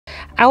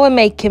Our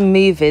making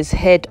movers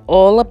heard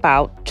all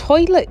about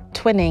toilet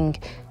twinning.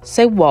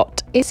 So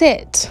what is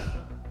it?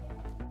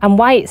 And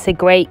why it's a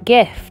great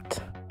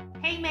gift.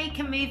 Hey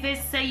maker movers,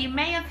 so you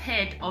may have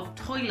heard of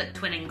toilet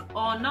twinning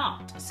or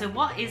not. So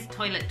what is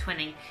toilet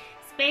twinning?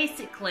 It's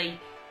basically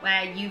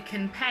where you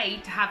can pay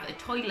to have a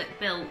toilet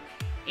built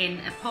in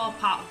a poor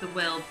part of the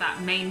world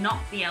that may not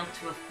be able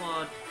to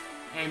afford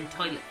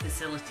toilet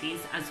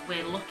facilities, as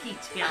we're lucky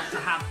to be able to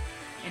have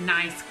a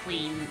nice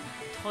clean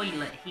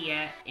toilet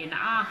here in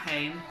our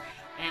home,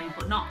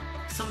 but not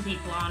some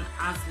people aren't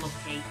as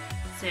lucky.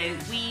 So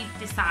we've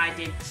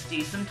decided to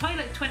do some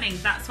toilet twinning.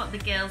 That's what the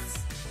girls,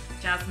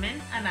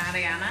 Jasmine and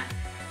Ariana,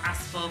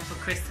 asked for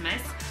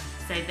Christmas.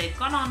 So they've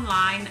gone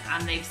online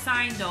and they've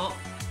signed up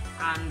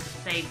and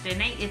they've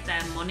donated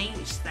their money,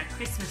 which is their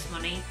Christmas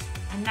money,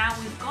 and now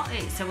we've got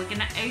it. So we're going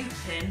to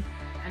open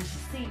and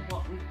see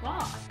what we've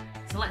got.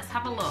 So let's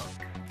have a look.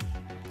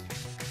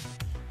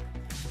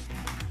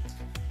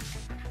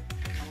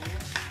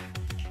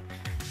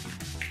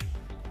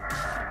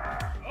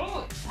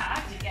 Oh, it's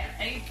hard to get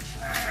open.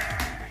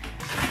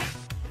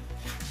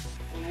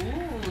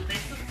 Oh,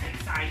 this looks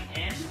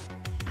exciting.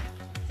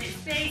 So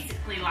it's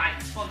basically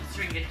like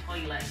sponsoring a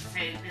toilet. So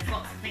there's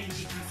lots of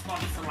things you can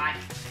sponsor, like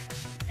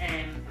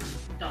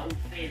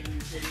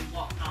dolphins and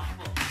whatnot,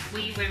 but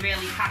we were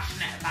really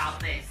passionate about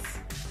this.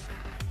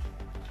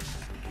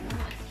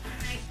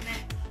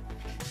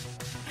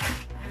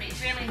 And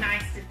it's really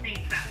nice to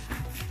think that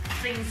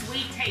things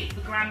we take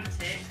for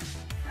granted,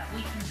 that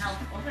we can help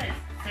others.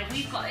 So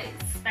we've got it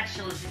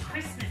special as a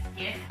Christmas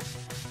gift,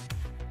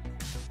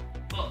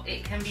 but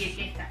it can be a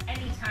gift at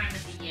any time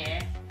of the year,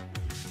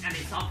 and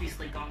it's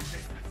obviously gone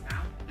Christmas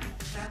now.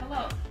 So have a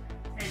look.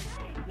 It says,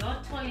 your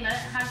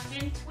toilet has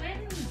been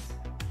twinned.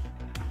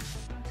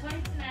 Isn't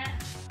it?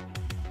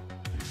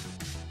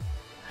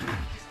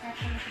 Just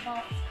careful with the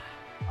box.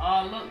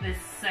 Oh look, there's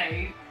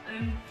soap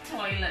and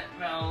toilet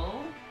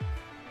roll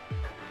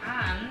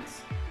and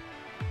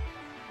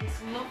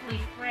this lovely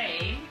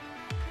frame,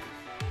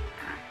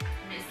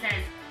 and it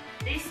says,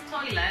 this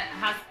toilet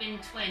has been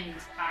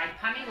twinned by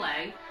Panny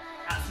Lowe,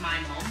 that's my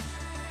mum,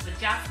 for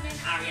Jasmine,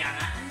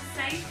 Ariana and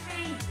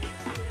Sophie.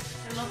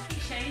 So look, it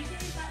shows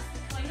you that's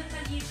the toilet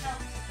that you've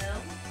helped to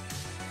build.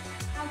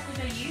 How good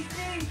are you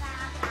two?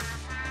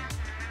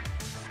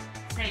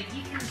 So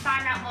you can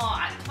find out more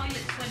at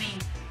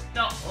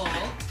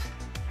toilettwinning.org.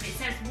 It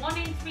says 1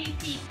 in 3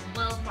 people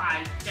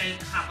worldwide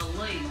don't have a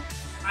loo.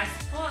 By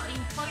supporting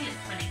toilet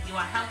twinning, you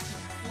are helping to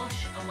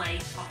flush away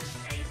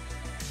poverty.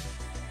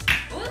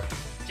 Oh,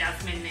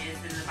 Jasmine is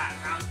in the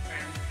background,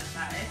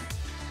 that is.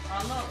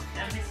 Oh look,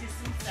 and this is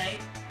some soap.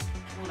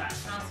 Oh, that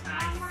smells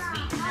nice.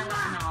 Sweet vanilla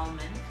and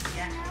almond.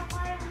 Yeah.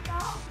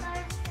 Oh,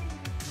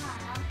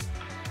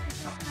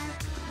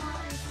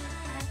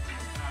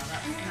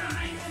 that's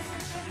nice.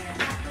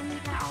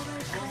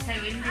 Also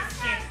in this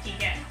gift you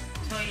get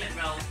toilet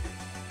roll,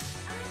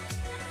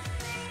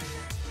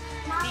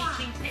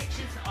 featuring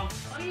pictures of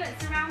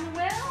toilets around the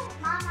world.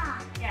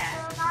 Mama,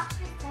 yeah. So that's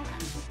the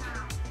second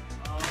pound.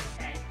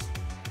 Okay.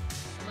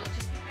 Look,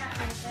 just be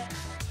careful with it.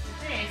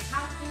 This,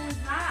 how cool is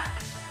that?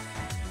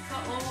 It's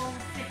got all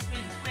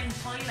different twin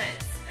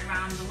toilets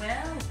around the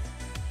world.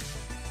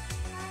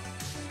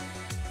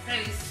 So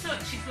it's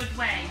such a good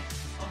way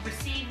of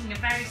receiving a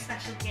very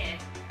special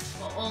gift,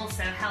 but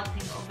also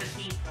helping other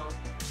people.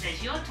 It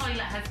says your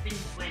toilet has been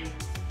twinned.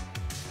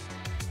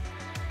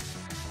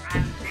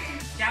 And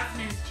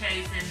Jasmine's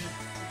chosen to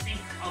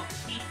think of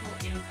people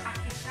in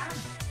Pakistan.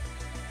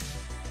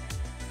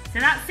 So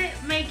that's it,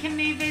 making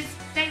movers.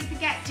 Don't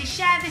forget to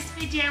share this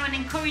video and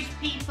encourage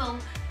people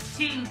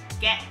to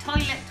get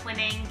toilet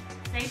twinning.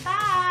 Say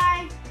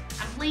bye.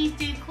 And please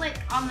do click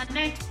on the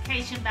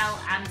notification bell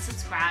and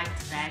subscribe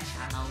to their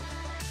channel.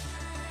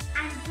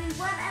 And we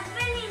want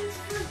 1,000,000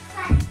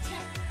 subscribers.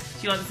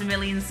 She wants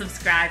 1,000,000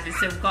 subscribers,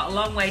 so we've got a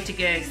long way to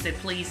go, so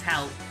please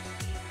help.